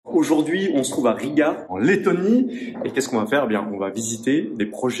Aujourd'hui, on se trouve à Riga, en Lettonie. Et qu'est-ce qu'on va faire? Eh bien, on va visiter des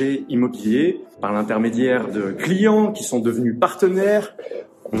projets immobiliers par l'intermédiaire de clients qui sont devenus partenaires.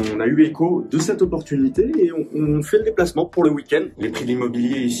 On a eu écho de cette opportunité et on fait le déplacement pour le week-end. Les prix de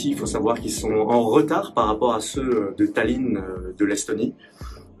l'immobilier ici, il faut savoir qu'ils sont en retard par rapport à ceux de Tallinn, de l'Estonie.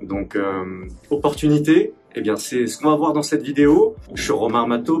 Donc, opportunité, eh bien, c'est ce qu'on va voir dans cette vidéo. Je suis Romain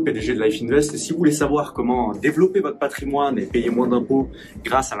Mato, PDG de LifeInvest. Et si vous voulez savoir comment développer votre patrimoine et payer moins d'impôts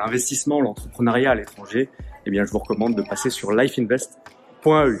grâce à l'investissement, l'entrepreneuriat à l'étranger, eh bien, je vous recommande de passer sur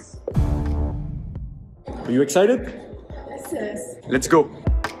lifeinvest.eu. Are you excited? Yes. Let's go!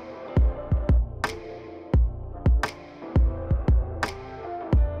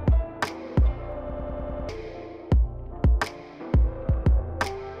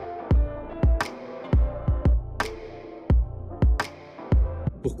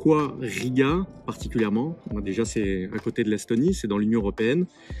 Pourquoi Riga particulièrement? Déjà, c'est à côté de l'Estonie, c'est dans l'Union européenne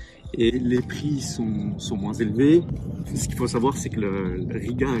et les prix sont moins élevés. Ce qu'il faut savoir, c'est que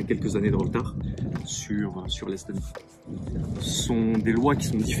Riga a quelques années de retard sur l'Estonie. Ce sont des lois qui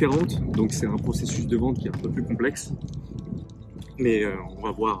sont différentes, donc c'est un processus de vente qui est un peu plus complexe. Mais on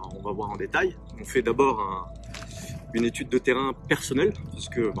va voir en détail. On fait d'abord une étude de terrain personnelle, parce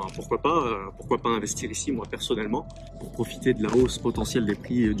que pourquoi pas investir ici, moi personnellement, pour profiter de la hausse potentielle des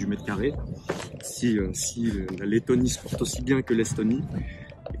prix du mètre carré. Si la Lettonie se porte aussi bien que l'Estonie,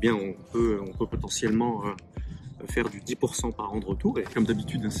 eh bien on peut potentiellement faire du 10% par an de retour. Et comme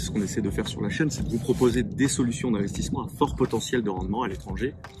d'habitude, c'est ce qu'on essaie de faire sur la chaîne, c'est de vous proposer des solutions d'investissement à fort potentiel de rendement à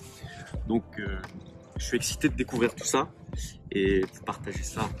l'étranger. Donc je suis excité de découvrir tout ça et de partager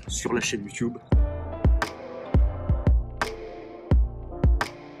ça sur la chaîne YouTube.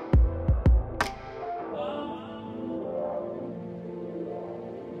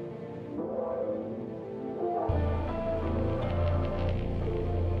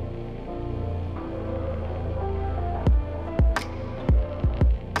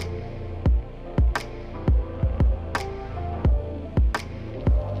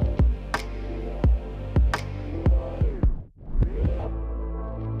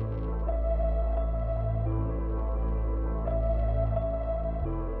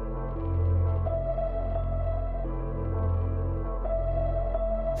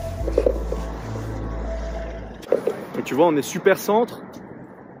 Et tu vois, on est super centre,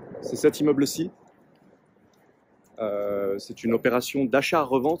 c'est cet immeuble-ci. C'est une opération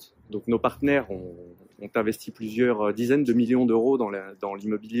d'achat-revente. Donc nos partenaires ont investi plusieurs dizaines de millions d'euros dans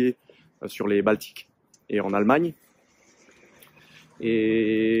l'immobilier sur les Baltiques et en Allemagne.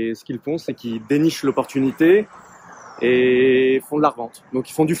 Et ce qu'ils font, c'est qu'ils dénichent l'opportunité et font de la revente. Donc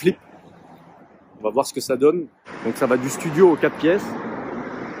ils font du flip. On va voir ce que ça donne. Donc ça va du studio aux 4 pièces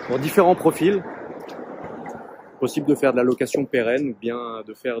pour différents profils. Possible de faire de la location pérenne ou bien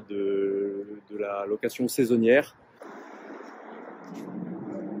de faire de la location saisonnière.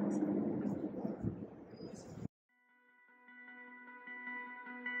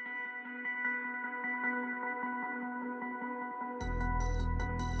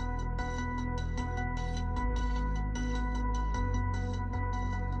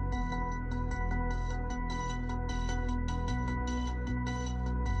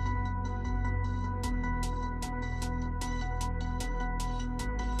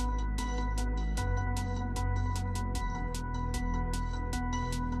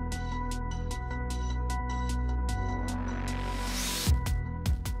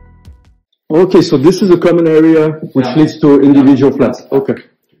 Okay, so this is a common area which leads to individual flats. Okay.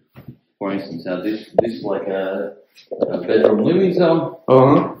 For instance, this is like a bedroom living zone.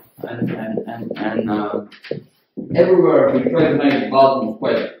 And everywhere we try to make the bathrooms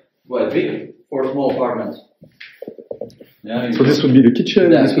quite big for small apartments. Yeah, so this would be the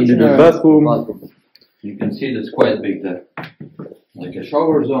kitchen, this would be the bathroom. You can see that's quite big there. Like a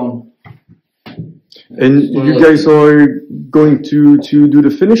shower zone. And you guys are going to do the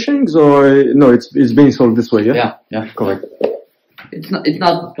finishings, or no? It's being sold this way, yeah. Yeah, correct. It's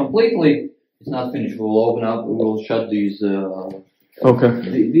not completely. It's not finished. We'll open up. We will shut these.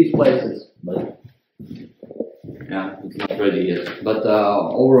 These places, but yeah, it's not ready yet. But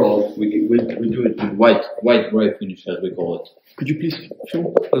overall, we do it with white gray finish, as we call it. Could you please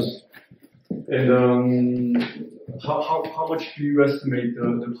show us? And how much do you estimate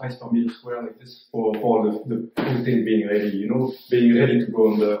the price per meter square like this for the whole thing being ready? You know, being ready to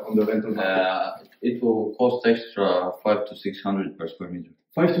go on the rental market. It will cost extra 500 to 600 per square meter.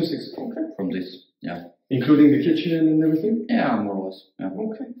 5 to 6. Okay. From this, yeah. Including the kitchen and everything. Yeah, more or less. Yeah.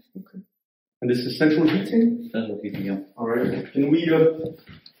 Okay. And this is central heating. Central heating, yeah. All right. Can we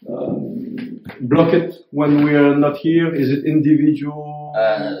block it when we are not here? Is it individual?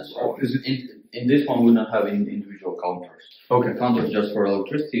 So is it in this one we don't have individual counters. okay? Counters just for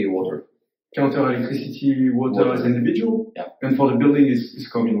electricity, water. Counter electricity, water is individual, Yeah. and for the building is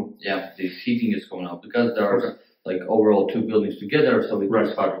communal. Yeah, the heating is coming up because there are like overall 2 buildings together, so it's Right.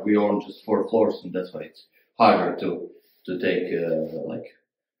 hard. We own just 4 floors, and that's why it's harder to take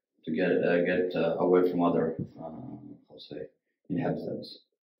to get away from other how to say inhabitants.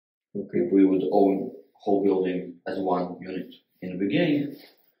 Okay. If we would own whole building as one unit in the beginning,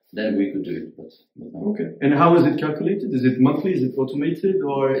 then we could do it. But no. Okay. And how is it calculated? Is it monthly? Is it automated?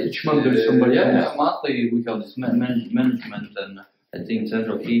 Or each month there's somebody? Yeah, monthly we have this management, and I think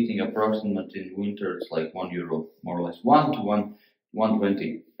central heating approximate in winter it's like €1 more or less, 1 to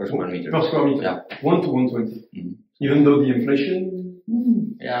 120 per square meter. Per square meter. Yeah. 1 to 120. Mhm. Even though the inflation.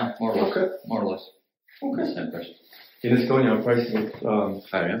 Yeah, more or less. Okay. More or less. Okay. The same price. In Estonia, pricing.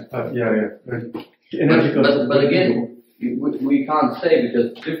 Fair, yeah. Yeah. Energy costs. But again, we can't say because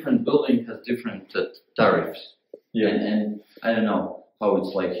different building has different tariffs. Yeah. And I don't know how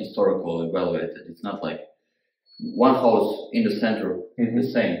it's like historical evaluated. It's not like one house in the center the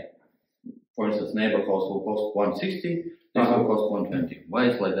same. For instance, neighbor house will cost 160, this will cost 120. Why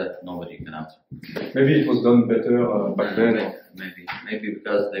it's like that? Nobody can answer. Maybe it was done better back then. Maybe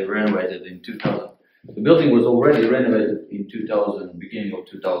because they renovated in 2000. The building was already renovated in 2000, beginning of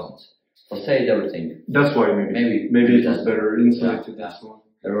 2000s. Facade, everything. That's why maybe it was better insulated Yeah. and so on.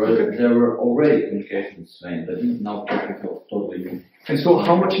 There were already communications saying that now technical, totally new. And so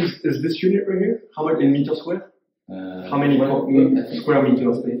how much is this unit right here? How much in meter square? How many square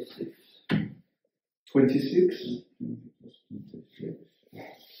meters? 26.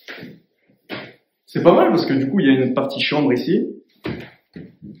 C'est pas mal parce que du coup il y a une partie chambre ici,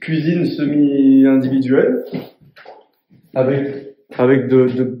 cuisine semi-individuelle, avec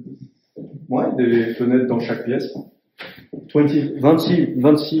des fenêtres dans chaque pièce. 26.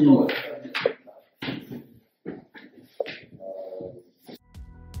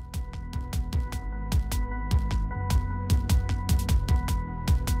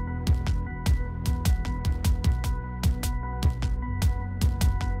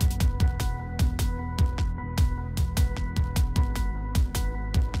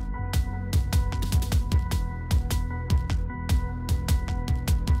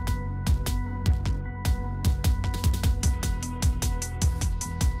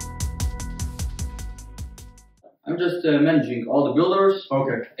 I'm just managing all the builders,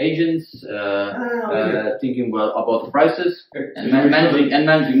 agents, thinking about the prices, and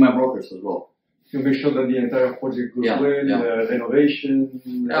managing my brokers as well. To make sure that the entire project goes renovation.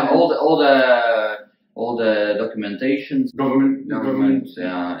 Yeah, all the documentations, government,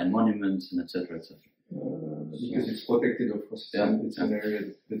 and monuments, and etc. Because it's protected, of course. It's an area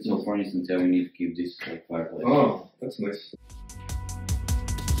that's so. For instance, we need to keep this fireplace. Oh, that's nice.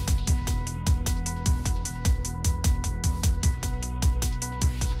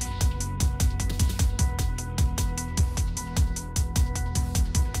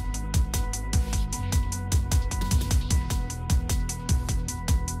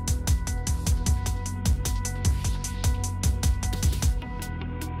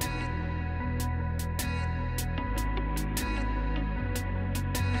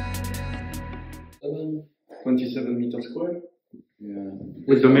 Seven. 27 meters square. Yeah.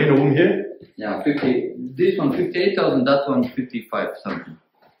 With the main room here? Yeah, 50. This one 58,000, that one 55 something.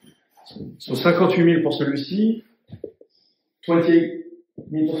 So 58 000 pour celui-ci. 28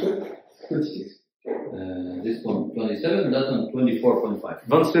 meters square? 26? This one 27, that one 24.5.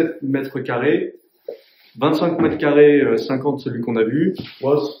 27 mètres carrés. 25 mètres carrés, 50 celui qu'on a vu.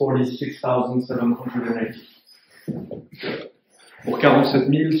 Was 46,780. Pour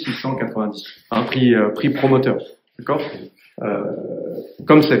 47 690. Un prix promoteur. D'accord?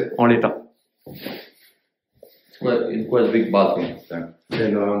 Comme c'est, en l'état. It's quite a big bathroom there.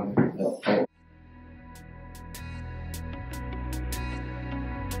 And,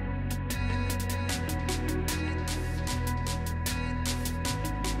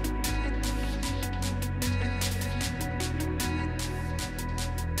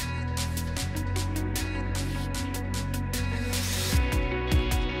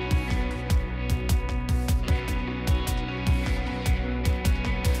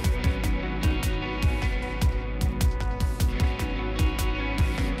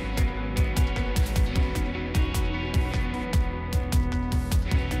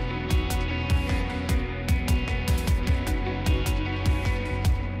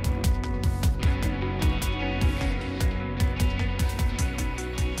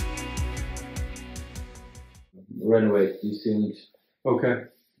 Renovate these ceilings. okay.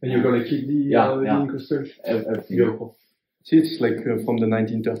 And you're gonna keep the incrustation? Everything. Beautiful. See, it's like from the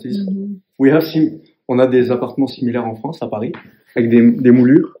 1930s. We have on a des appartements similaires en France, à Paris, avec des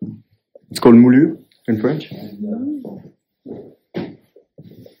moulures. It's called moulure in French.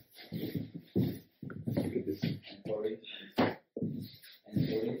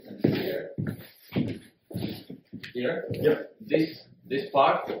 Here, this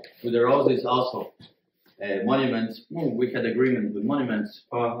part with the roses also monuments. We had agreement with monuments.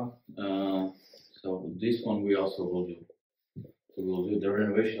 So this one we also will do. So we'll do the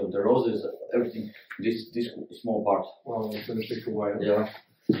renovation of the roses, everything. This small part. Wow, it's gonna take a while. Yeah.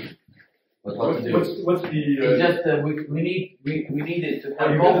 But What's the? It's just we need it to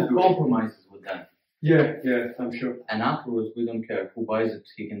have compromises with them. Yeah, I'm sure. And afterwards, we don't care who buys it;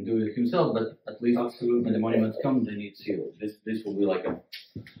 he can do it himself. But at least when the monuments come, they need seal. This will be like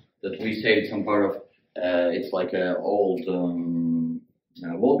that we saved some part of. It's like old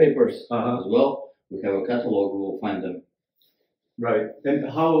wallpapers as well. We have a catalog. We'll find them. Right. And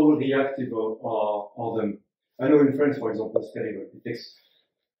how reactive are them? I know in France, for example, it's terrible. It takes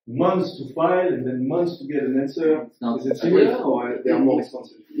months to file and then months to get an answer. Is it similar or they are more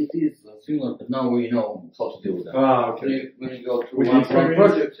responsive? It is similar, but now we know how to deal with that. Okay. When you go through one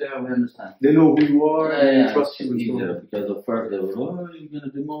project, we understand. They know who you are and they trust you. Easier, because at first they were, you're going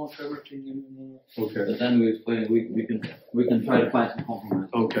to demolish everything. Okay. But then we explain, we can try to find some compromise.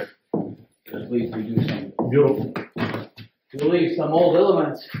 Okay. At least we do some. Beautiful. We leave some old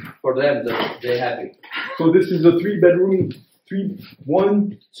elements for them that they're happy. So this is a 3-bedroom,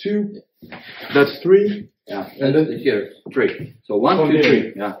 1, 2, that's 3. Yeah, and then here, 3. So 1, 2,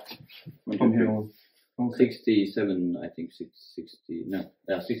 3. Yeah. 1, 2, From 3. here on. Okay. 67, I think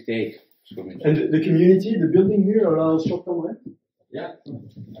 68. And the community, the building here allows short-term rent? Yeah.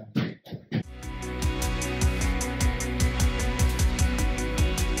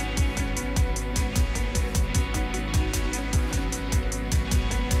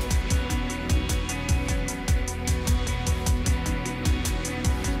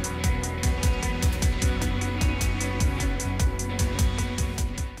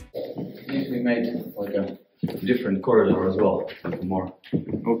 We made like a different corridor as well, like more.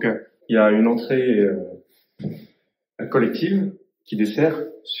 Ok. Il y a une entrée collective qui dessert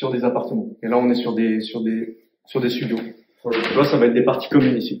sur des appartements. Et là, on est sur des studios. Tu vois, ça va être des parties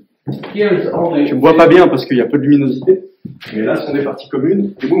communes ici. Tu me vois pas bien parce qu'il y a peu de luminosité. Mais là, ce sont des parties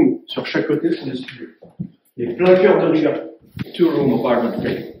communes. Et boum, sur chaque côté, ce sont des studios. Et plein cœur de Riga. 2-room apartment.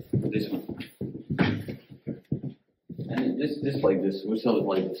 This one. And this like this. We sell it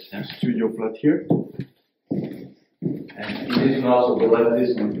like this. Yeah? Studio flat here. And this one also go like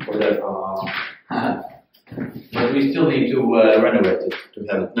this one for that. But we still need to renovate it to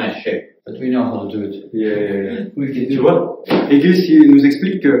have a nice shape. But we know how to do it. Yeah. We can Tu do vois, Gus nous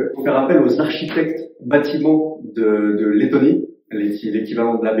explique qu'il faut faire appel aux architectes bâtiments de Lettonie,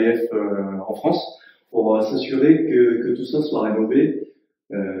 l'équivalent de l'ABF en France, pour s'assurer que tout ça soit rénové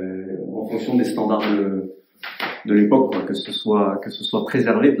en fonction des standards de l'époque, que ce soit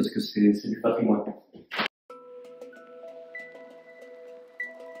préservé parce que c'est du patrimoine.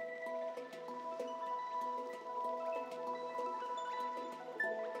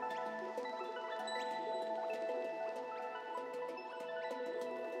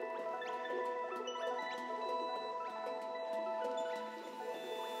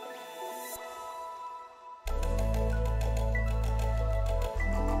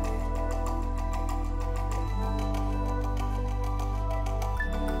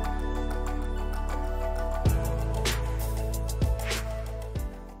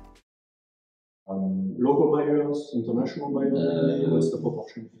 Local buyers, international buyers, what's the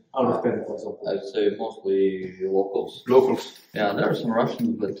proportion? Out of 10, for example. I'd say mostly locals. Locals. Yeah, there are some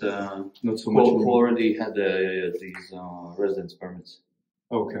Russians, but Not so much. who already had these residence permits.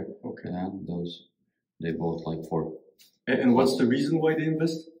 Okay. Yeah, those they bought like for. And what's the reason why they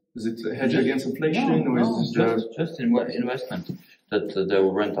invest? Is it a hedge against inflation, or is this just investment that they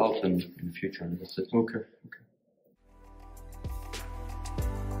will rent out in the future. That's it. Okay.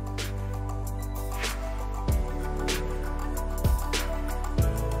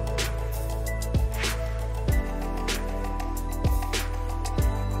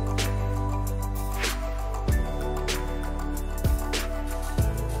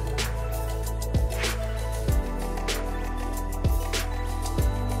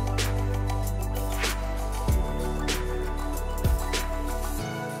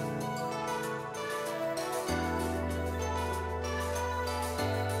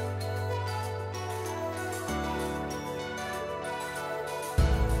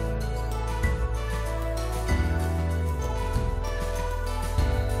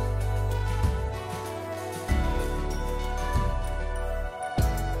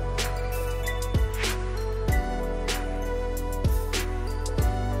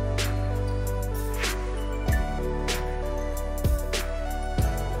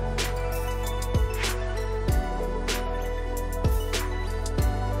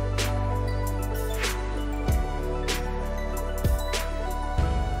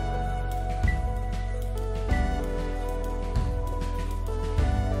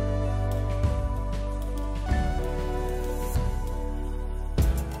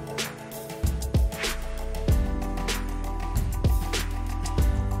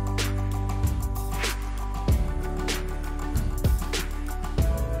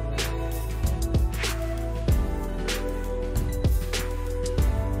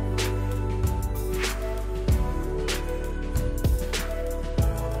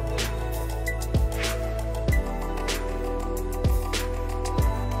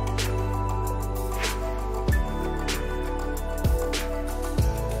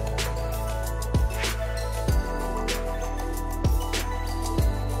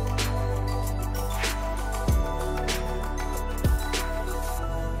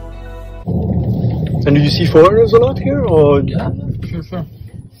 see foreigners a lot here, or? Yeah, sure.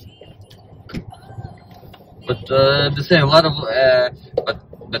 But the same, a lot of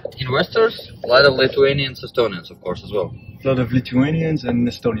but investors, a lot of Lithuanians, Estonians, of course, as well. A lot of Lithuanians and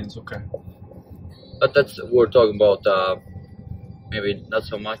Estonians. Okay. But that's we're talking about maybe not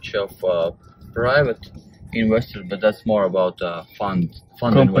so much of private investors, but that's more about fund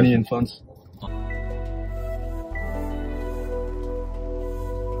Company investors. and funds.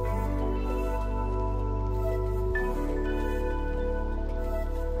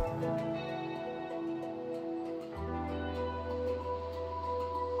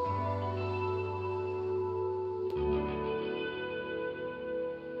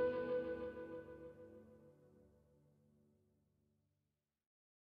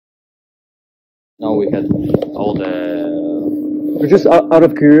 Now we had all the Just out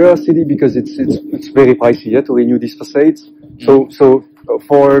of curiosity, because it's very pricey to renew these facades. So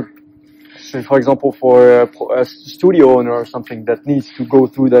for example, for a studio owner or something that needs to go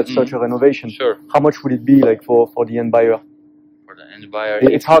through that such a renovation, sure. How much would it be like for the end buyer? For the end buyer,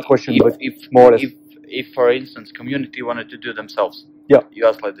 It's a hard question, but if more or less. If for instance community wanted to do themselves, Yeah. You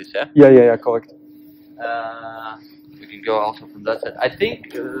ask like this, yeah. Yeah, correct. We can go also from that side. I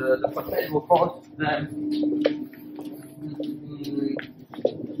think the facade will cost them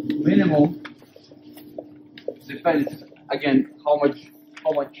minimum. Depends again how much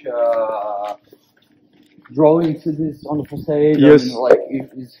drawings it is on the facade. Yes. I mean, like if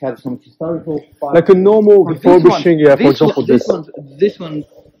it has some historical part. Like a normal For this refurbishing, one, yeah. For example, this one,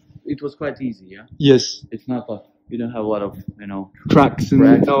 it was quite easy, yeah. Yes. It's not you don't have a lot of Tracks and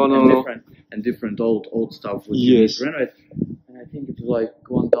cracks no. different old stuff which Yes. you need to renovate. And I think it was like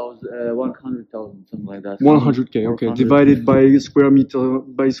 100,000, something like that. 100K. Okay. 400. Divided by square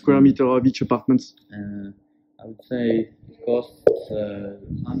meter of each apartment. I would say it costs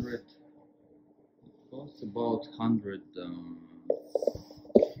 100. Costs about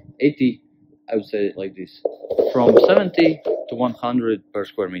 180. I would say it like this, from 70 to 100 per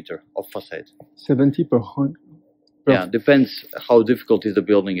square meter of facade. 70 per 100. Yeah, depends how difficult is the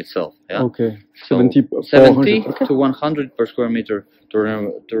building itself. Yeah. Okay. So 70 to 100 per square meter to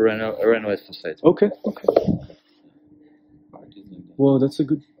renovate facade. Okay. Well, that's a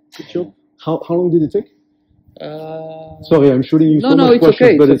good job. How long did it take? Sorry, I'm shooting you so much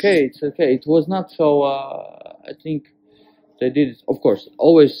questions, but it's okay. It was not so. I think they did it. Of course,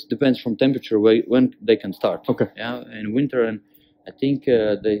 always depends from temperature when they can start. Okay. Yeah, in winter, and I think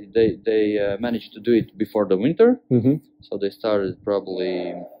they managed to do it before the winter. Mm-hmm. So they started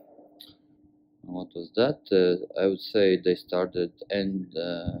probably. What was that? I would say they started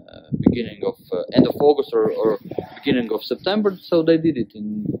beginning of end of August or beginning of September. So they did it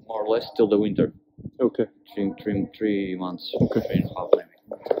in more or less till the winter. Okay. 3 months. Okay. 3.5 maybe.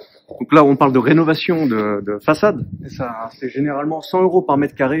 Donc là, on parle de rénovation de façade. Et ça, c'est généralement 100 € par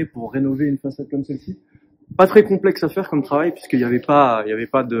mètre carré pour rénover une façade comme celle-ci. Pas très complexe à faire comme travail puisqu'il n'y avait pas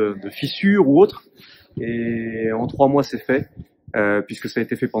de fissures ou autre. Et en 3 mois, c'est fait puisque ça a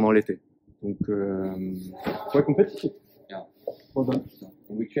été fait pendant l'été. Donc, quite competitive. Yeah. Well done.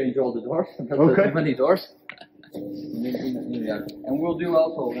 We change all the doors. Okay. So many doors. And we'll do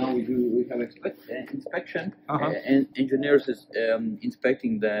also now we have inspection and engineers is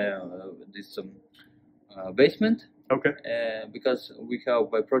inspecting this basement. Okay. Because we have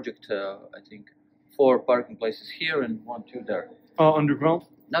by project I think 4 parking places here and 1-2 there. Underground?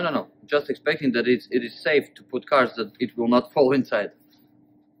 No. Just expecting that it is safe to put cars, that it will not fall inside.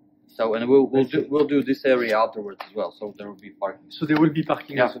 So and we'll do this area afterwards as well. So there will be parking. So there will be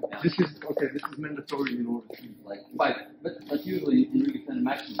parking. Yeah. Also. This is mandatory, you know. Like 5, but usually you really can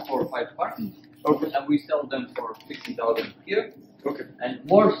maximum 4 or 5 parking. Okay. And we sell them for 50,000 here. Okay. And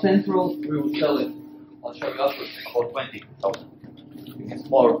more central, we will sell it. I'll show you after about 20,000. It's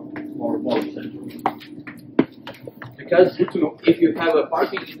more central. Because if you have a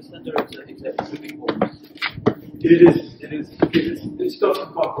parking in the center, it's a big bonus. It is. It's tough to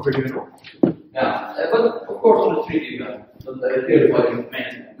park over here, no? Yeah, but of course on the street you got the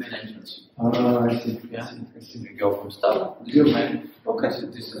main entrance. I see. Yeah, you go from start. This is main. Okay.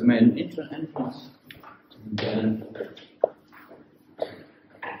 This is the main entrance. And then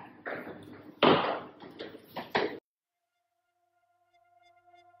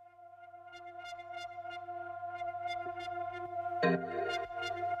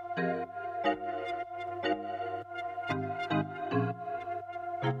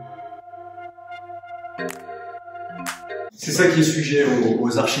C'est ça qui est sujet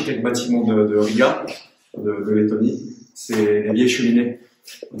aux architectes bâtiments de Riga, de Lettonie, c'est les vieilles cheminées.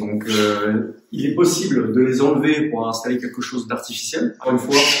 Donc, il est possible de les enlever pour installer quelque chose d'artificiel. Encore une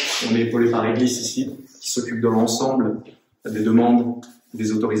fois, on est épaulé par Église ici, qui s'occupe de l'ensemble des demandes,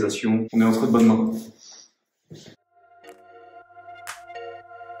 des autorisations. On est entre de bonnes mains.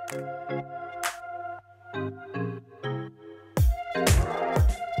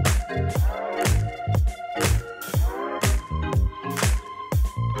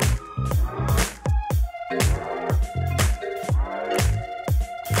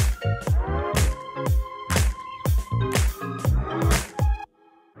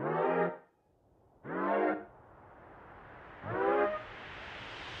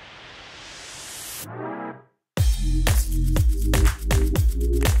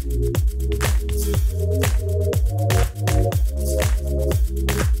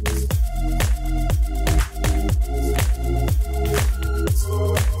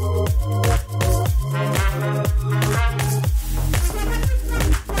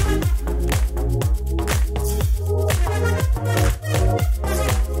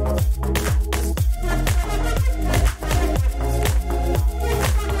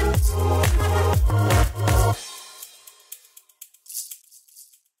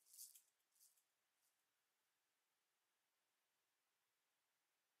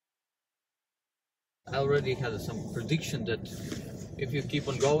 I already had some prediction that if you keep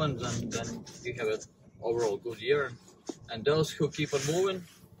on going, then you have an overall good year. And those who keep on moving,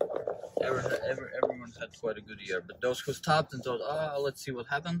 everyone had quite a good year. But those who stopped and thought, oh, let's see what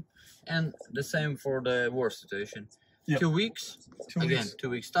happened. And the same for the war situation. Yep. 2 weeks, again, 2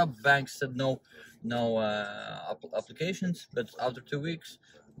 weeks stop. Banks said no applications. But after 2 weeks,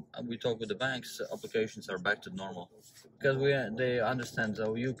 we talked with the banks. Applications are back to normal because they understand.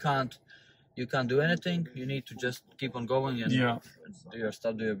 So you can't do anything. You need to just keep on going and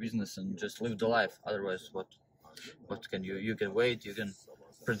start your business and just live the life. Otherwise, what can you? You can wait. You can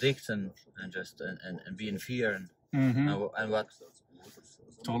predict and just and be in fear and what.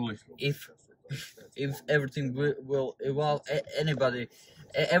 Totally. If everything will evolve,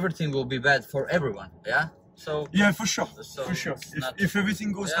 everything will be bad for everyone. Yeah. So yeah, for sure. If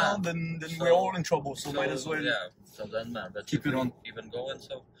everything goes down, then we're all in trouble. So might as well. Yeah. So then, but keep it on. Even going.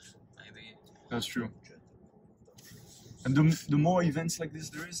 So. That's true. And the more events like this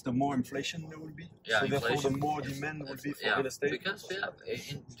there is, the more inflation there will be. Yeah, so inflation. Therefore, the more demand will be for real estate. Because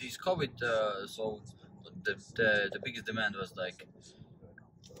in this COVID, so the biggest demand was like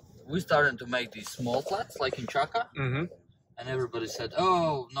we started to make these small flats like in Chaka, and everybody said,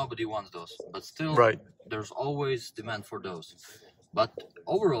 "Oh, nobody wants those," but still, there's always demand for those. But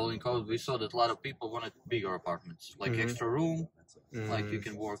overall, in COVID, we saw that a lot of people wanted bigger apartments, like extra room, like you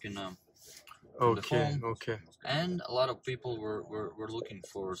can work in Okay. And a lot of people were looking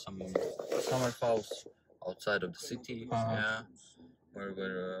for some summer house outside of the city, where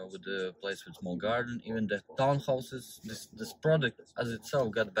with the place with small garden. Even the townhouses, this product as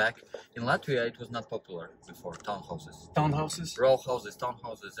itself got back. In Latvia, it was not popular before. Townhouses, row houses,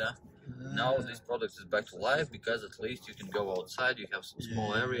 townhouses. Yeah. Now this product is back to life because at least you can go outside. You have some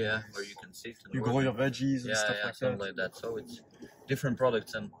small area where you can sit and you grow your veggies and stuff like something like that. So it's different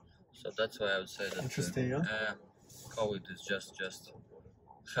products and. So that's why I would say that interesting. COVID is just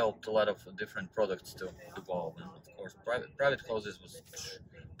helped a lot of different products to evolve, and of course, private houses was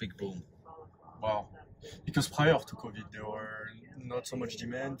big boom. Wow, because prior to COVID, there were not so much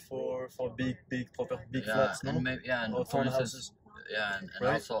demand for big proper big flats, no? And for instance, and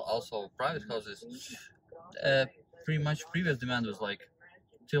also private houses. Pretty much previous demand was like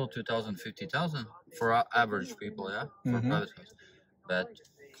till 2,000, 50,000 for average people, for private houses, but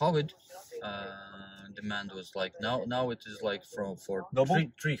COVID demand was like now it is like for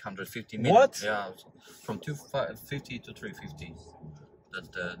 350 million. What? Yeah, from 250 to 350. That's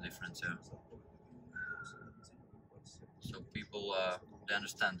the difference. Yeah. So people they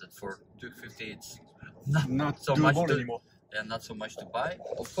understand that for 250 it's not so much anymore. Yeah, not so much to buy.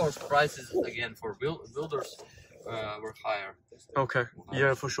 Of course, prices again for builders were higher. Okay.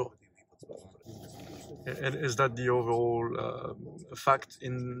 Yeah, for sure. And is that the overall fact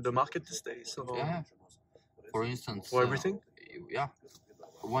in the market these days? Or? Yeah. For instance, for everything?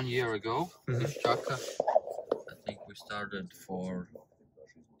 1 year ago, this Chaka, I think we started for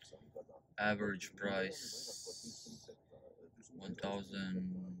average price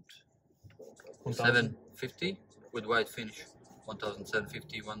 1,750 with white finish.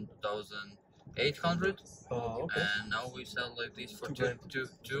 1,750, 1,800. Okay. And now we sell like this for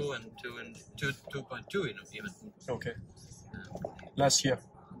 2.2 even. Okay. Last year,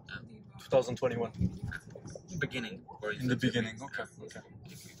 2021. Beginning. In the beginning. Okay.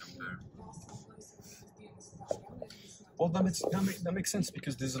 If we compare. Well, that makes sense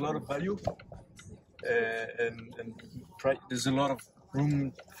because there's a lot of value and there's a lot of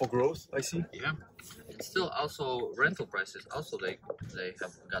room for growth. I see. Yeah. And still, also rental prices also they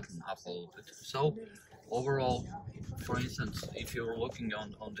have gotten up a little bit. So overall, for instance, if you're looking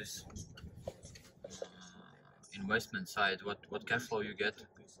on this investment side, what cash flow you get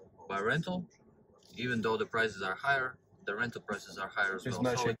by rental, even though the prices are higher, the rental prices are higher as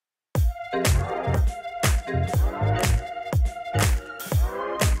well. So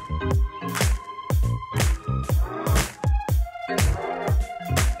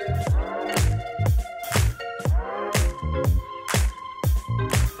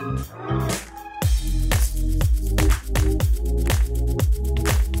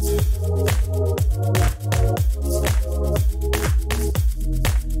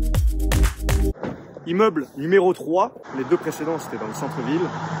Immeuble numéro 3, les deux précédents c'était dans le centre-ville,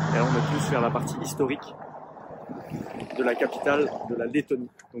 et là on est plus vers la partie historique de la capitale de la Lettonie,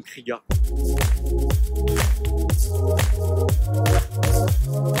 donc Riga.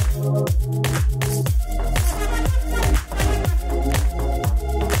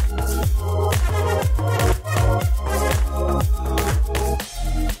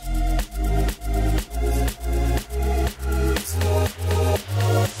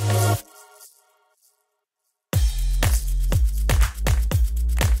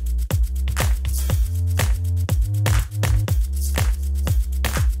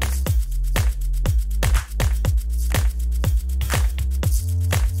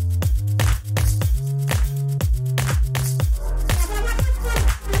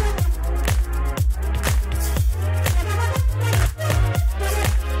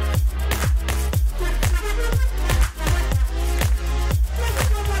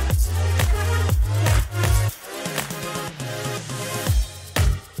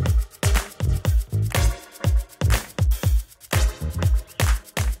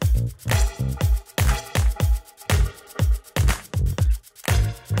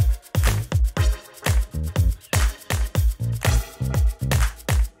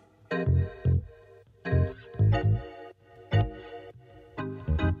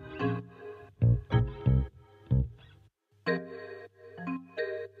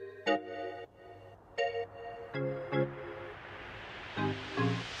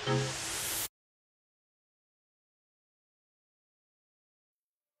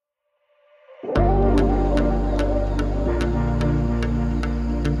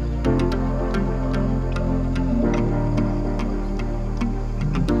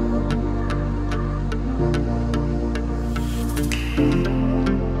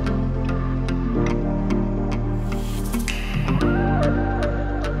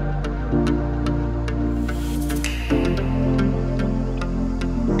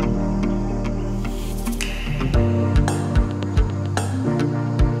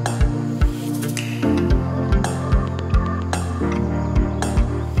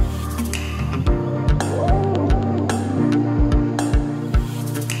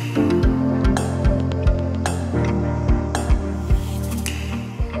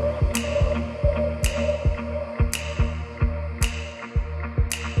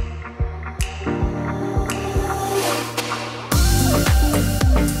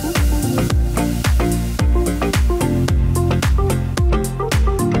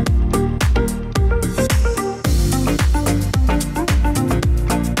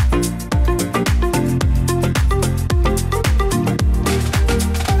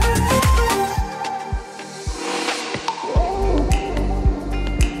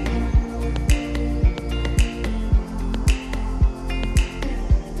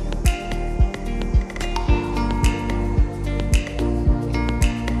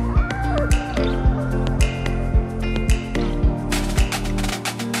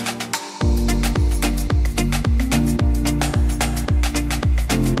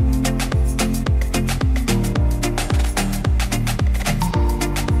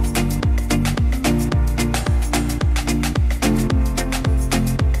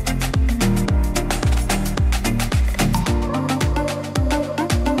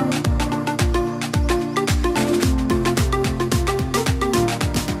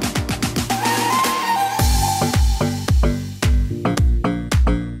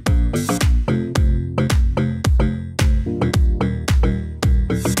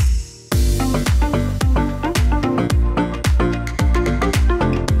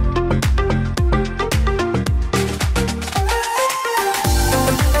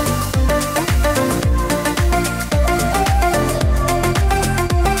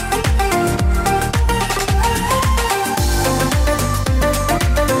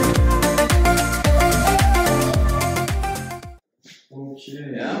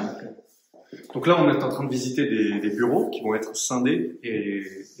 Donc là, on est en train de visiter des bureaux qui vont être scindés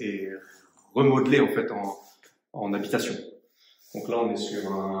et remodelés en fait en habitation. Donc là, on est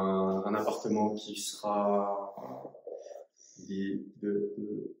sur un appartement qui sera de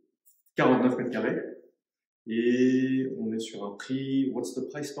 49 mètres carrés. Et on est sur un prix, what's the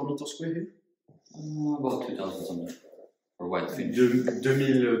price per meter square here? About 2,000 something. For white finish.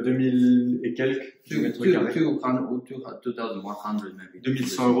 2000 et quelques du mètre carré. 2,100 maybe.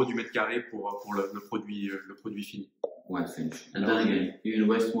 2100 € du mètre carré pour le produit fini. White finish. And then again, you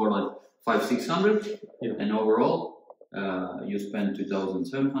invest more like 500-600, and overall, you spend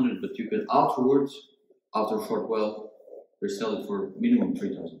 2,700, but you can afterwards, after a short while, resell it for minimum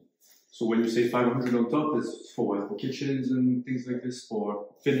 3,000. So when you say 500 on top, it's for kitchens and things like this, for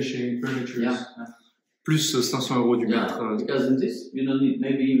finishing, furniture. Yeah. Plus 500 € du mètre. Because in this, you don't need,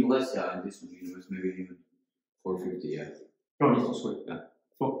 maybe even less, in this one, you invest maybe even 450, Per meter square.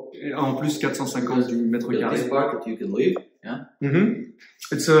 Et en plus 450 du mètre carré. This part that you can leave,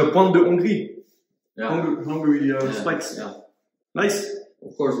 It's a point de Hongrie. Yeah. Hungary spikes. Yeah. Nice.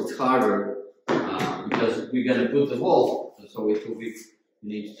 Of course, it's harder because we're gonna put the wall, so it will be. You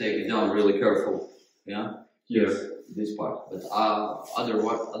need to take it down really careful. Yeah. Here, this part. But other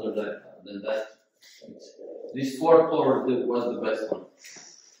than that, this fourth floor was the best one.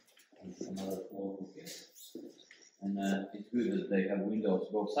 Another floor. Okay. And it's good that they have windows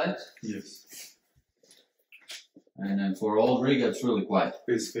both sides. Yes. And for all Riga, it's really quiet.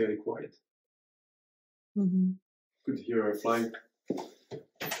 It's very quiet. Could hear a fly.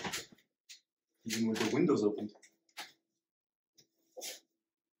 Even with the windows open.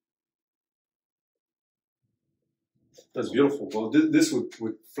 That's beautiful. Well, this would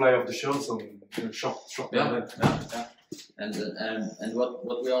fly off the shelves on short. Yeah. And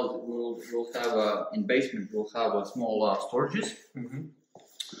what we all will have in basement, we'll have a small storages.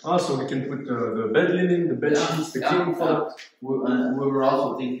 So we can put the bed linen, the bed sheets, the cleaning product. We were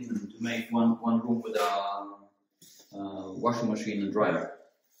also thinking to make one room with a washing machine and dryer.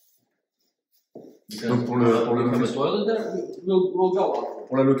 Donc pour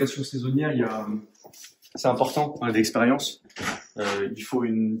la location saisonnière, c'est important l'expérience. Il faut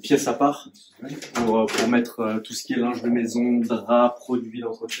une pièce à part pour mettre tout ce qui est linge de maison, draps, produits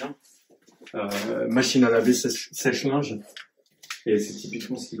d'entretien, machine à laver, sèche-linge. Et c'est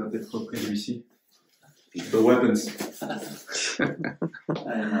typiquement ce qui va être prévu ici. The weapons. I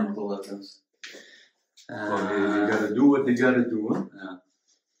know the weapons. They gotta do what they gotta do, huh? Yeah.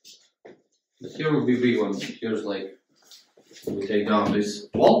 But here will be big one. Here's like, we take down this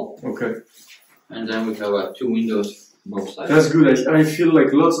wall. Okay. And then we have 2 windows both sides. That's good. I feel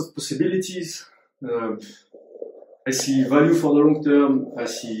like lots of possibilities. I see value for the long term. I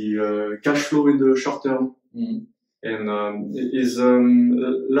see cash flow in the short term. And is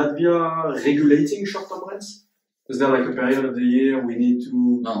Latvia regulating short-term rents? Is there like a period of the year we need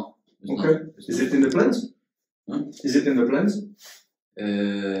to? No. Okay. Is it in the plans? Is it in the plans?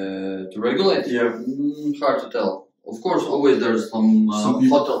 To regulate? Yeah. Hard to tell. Of course, always there's some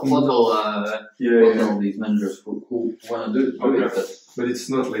hotel these managers who want to do it, but it's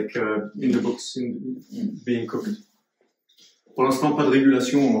not like in the books being cooked. Pour l'instant, pas de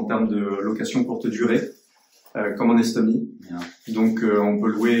régulation en termes de location courte durée, comme en Estonie. Yeah. Donc, on peut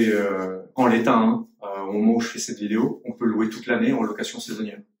louer en l'état. Au moment où je fais cette vidéo, on peut louer toute l'année en location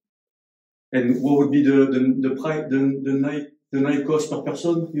saisonnière. And what would be the night cost per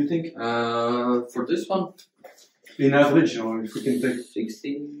person, you think? For this one, in average, if we can take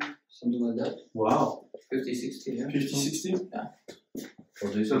 60, something like that. Wow. 50, 60, yeah. 50, 60? Yeah. For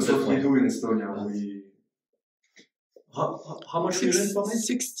this That's what we do in Estonia. How much do you rent per night?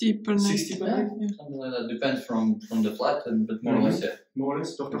 60 per night. 60 per night? Yeah. Something like that. Depends from the flat, but more or less, yeah. More or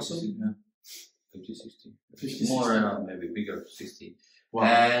less per person? Yeah. 50, 60. 50, more, maybe bigger, 60. Wow.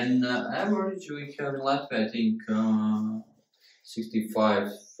 And average we have in Latvia, I think,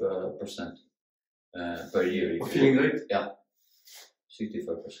 65% per year. Feeling rate? Yeah.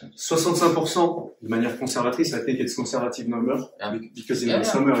 65%. 65% de manière conservatrice, I think it's conservative number. Yeah. Because in the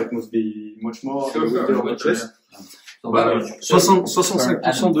summer it must be much more. Sure.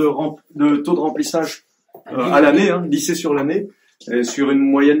 65% de taux de remplissage à l'année, lissé sur l'année, et sur une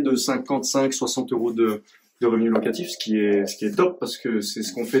moyenne de 55-60 € de revenus locatifs, ce qui est top parce que c'est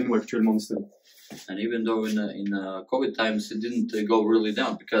ce qu'on fait nous actuellement en Estonie. And even though in COVID times it didn't go really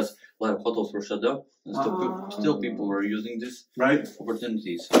down because a lot of hotels were shut down, and still people were using this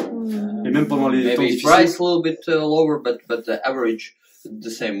opportunities. Et même pendant les temps maybe difficiles. price a little bit lower, but the average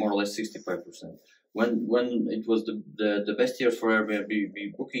the same, more or less 65%. when it was the best year for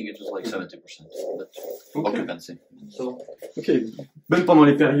Airbnb booking, it was like 70% occupancy. So Même pendant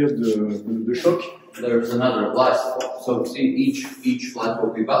les périodes de choc. There's another last. So see, each flat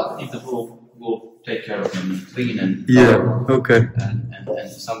will be balcony. The will take care of them, clean and and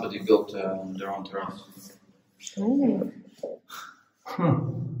somebody built their own terrace. Oh.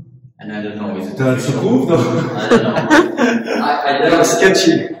 And I don't know. Ça se trouve, non? I don't know. I doubt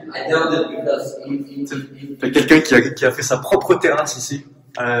sketchy. I doubt it because Il y a quelqu'un qui a fait sa propre terrasse ici.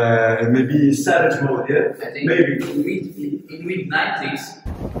 Maybe Savage mode, yeah? I think Maybe. in mid-90s.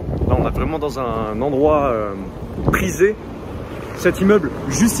 Là, on est vraiment dans un endroit prisé. Cet immeuble,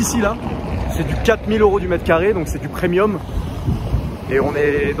 juste ici, là, c'est du 4000 € du mètre carré, donc c'est du premium. Et on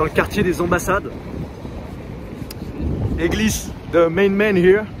est dans le quartier des ambassades. Église, the main man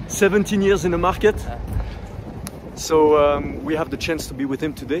here, 17 years in the market. So we have the chance to be with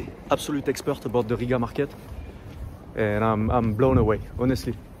him today. Absolute expert about the Riga market. And I'm blown away,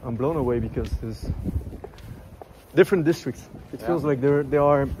 honestly. I'm blown away because there's different districts. It feels like they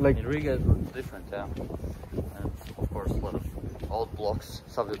are like... In Riga is different, yeah. And of course a lot of old blocks,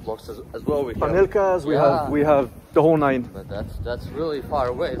 Soviet blocks as well. We Panelkas, we have the whole nine. But that's really far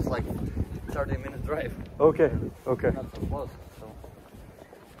away. It's like 30-minute drive. Okay. Not so close. So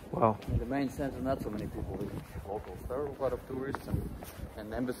Wow. in the main center, not so many people live. Locals. There are a lot of tourists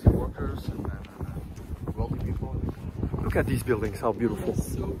and embassy workers and wealthy people. Look at these buildings, how beautiful.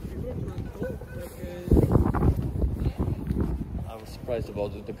 I was surprised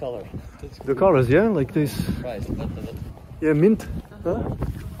about the color. The colors, yeah, like this. Surprised, but Yeah, mint. Huh?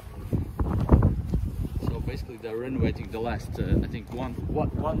 so basically they're renovating the last. I think one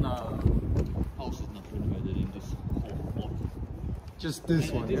house is not renovated in this whole block. Just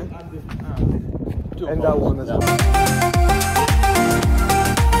this one, yeah? Two And that one as well.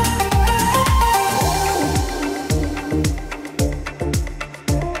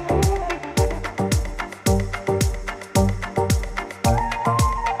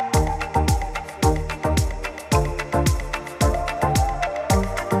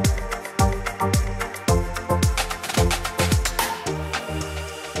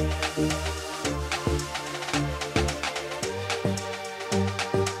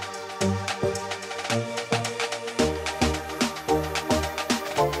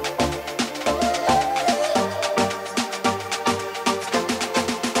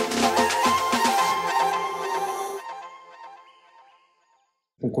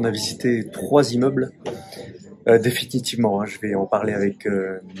 Donc on a visité 3 immeubles définitivement. Je vais en parler avec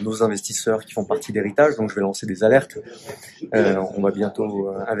nos investisseurs qui font partie d'héritage, donc je vais lancer des alertes. On va bientôt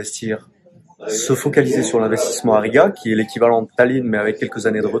investir, se focaliser sur l'investissement à Riga, qui est l'équivalent de Tallinn, mais avec quelques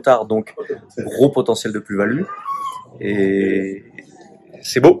années de retard, donc gros potentiel de plus-value. Et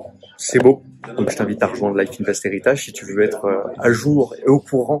c'est beau, c'est beau. Donc je t'invite à rejoindre LifeInvest Héritage si tu veux être à jour et au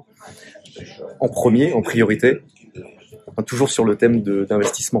courant en premier, en priorité. Toujours sur le thème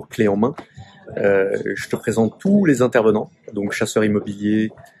d'investissement clé en main. Je te présente tous les intervenants, donc chasseurs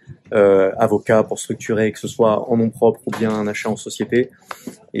immobiliers, avocats pour structurer, que ce soit en nom propre ou bien un achat en société,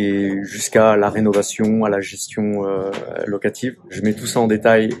 et jusqu'à la rénovation, à la gestion locative. Je mets tout ça en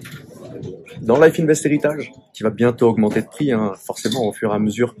détail dans LifeInvest Héritage, qui va bientôt augmenter de prix, hein, forcément au fur et à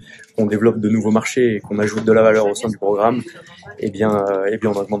mesure qu'on développe de nouveaux marchés et qu'on ajoute de la valeur au sein du programme, eh bien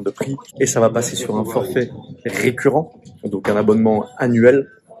on augmente de prix, et ça va passer sur un forfait récurrent, donc un abonnement annuel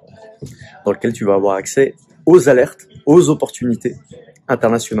dans lequel tu vas avoir accès aux alertes, aux opportunités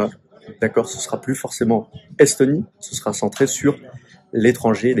internationales. D'accord, ce sera plus forcément Estonie, ce sera centré sur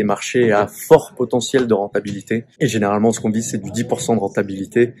l'étranger, des marchés à fort potentiel de rentabilité. Et généralement, ce qu'on dit, c'est du 10% de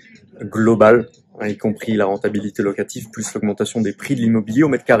rentabilité globale, hein, y compris la rentabilité locative, plus l'augmentation des prix de l'immobilier au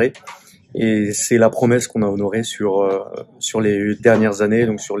mètre carré. Et c'est la promesse qu'on a honorée sur les dernières années,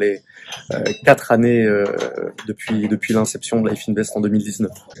 donc sur les 4 années depuis l'inception de LifeInvest en 2019.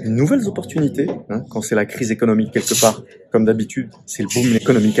 Nouvelles opportunités, hein, quand c'est la crise économique quelque part, comme d'habitude, c'est le boom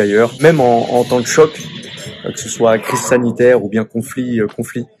économique ailleurs. Même en temps de choc, que ce soit crise sanitaire ou bien conflit,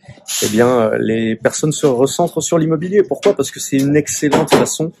 eh bien les personnes se recentrent sur l'immobilier. Pourquoi? Parce que c'est une excellente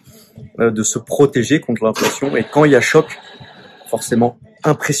façon de se protéger contre l'inflation. Et quand il y a choc, forcément,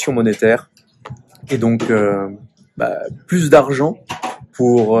 impression monétaire, et donc plus d'argent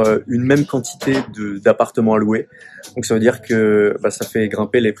pour une même quantité d'appartements à louer. Donc ça veut dire que ça fait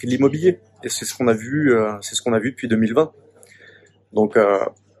grimper les prix de l'immobilier, et c'est ce qu'on a vu, depuis 2020. Donc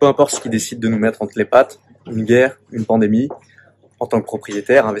peu importe ce qui décide de nous mettre entre les pattes, une guerre, une pandémie, en tant que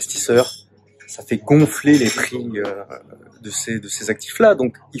propriétaire, investisseur, ça fait gonfler les prix de ces actifs-là.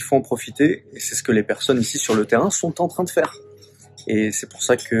 Donc il faut en profiter, et c'est ce que les personnes ici sur le terrain sont en train de faire. Et c'est pour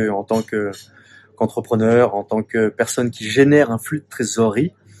ça que, qu'entrepreneur, en tant que personne qui génère un flux de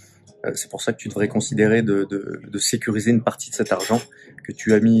trésorerie. C'est pour ça que tu devrais considérer de sécuriser une partie de cet argent que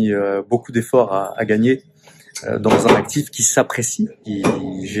tu as mis beaucoup d'efforts à gagner dans un actif qui s'apprécie, qui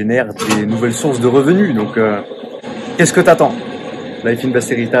génère des nouvelles sources de revenus. Donc, qu'est-ce que t'attends?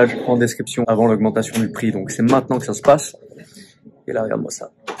 LifeInvest Héritage en description avant l'augmentation du prix. Donc, c'est maintenant que ça se passe. Et là, regarde-moi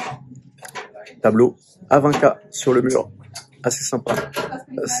ça. Tableau à 20K sur le mur. Assez sympa.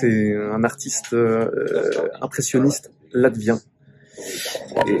 C'est un artiste impressionniste latvien.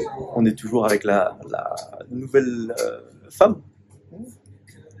 Et on est toujours avec la nouvelle femme.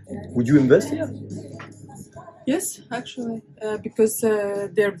 Would you invest here? Yes, actually, because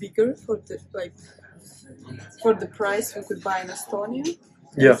they're bigger for the price we could buy in Estonia.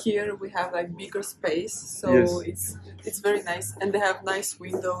 Yeah. And here we have like bigger space, so Yes. it's very nice, and they have nice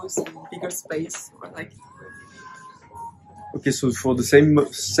windows and bigger space. Like. Okay, so for the same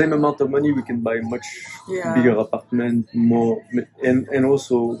amount of money, we can buy much bigger apartment, more, and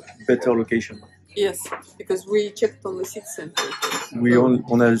also better location. Yes, because we checked on the city center. Oui,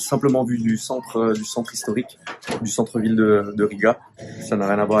 on a simplement vu du centre historique, du centre-ville de Riga. Ça n'a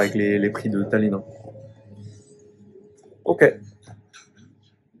rien à voir avec les prix de Tallinn. Ok.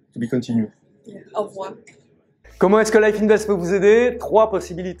 To be continued. Yeah. Au revoir. Comment est-ce que LifeInvest peut vous aider? 3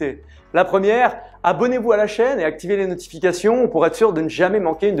 possibilités. La première, abonnez-vous à la chaîne et activez les notifications pour être sûr de ne jamais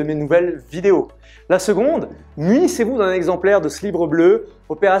manquer une de mes nouvelles vidéos. La seconde, munissez-vous d'un exemplaire de ce livre bleu,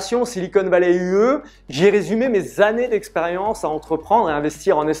 Opération Silicon Valley UE. J'y ai résumé mes années d'expérience à entreprendre et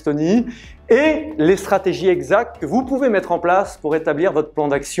investir en Estonie et les stratégies exactes que vous pouvez mettre en place pour établir votre plan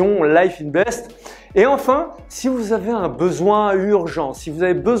d'action LifeInvest. Et enfin, si vous avez un besoin urgent, si vous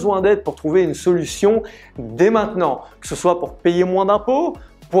avez besoin d'aide pour trouver une solution dès maintenant, que ce soit pour payer moins d'impôts,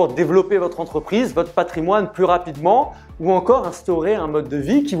 pour développer votre entreprise, votre patrimoine plus rapidement ou encore instaurer un mode de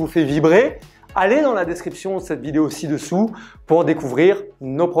vie qui vous fait vibrer, allez dans la description de cette vidéo ci-dessous pour découvrir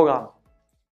nos programmes.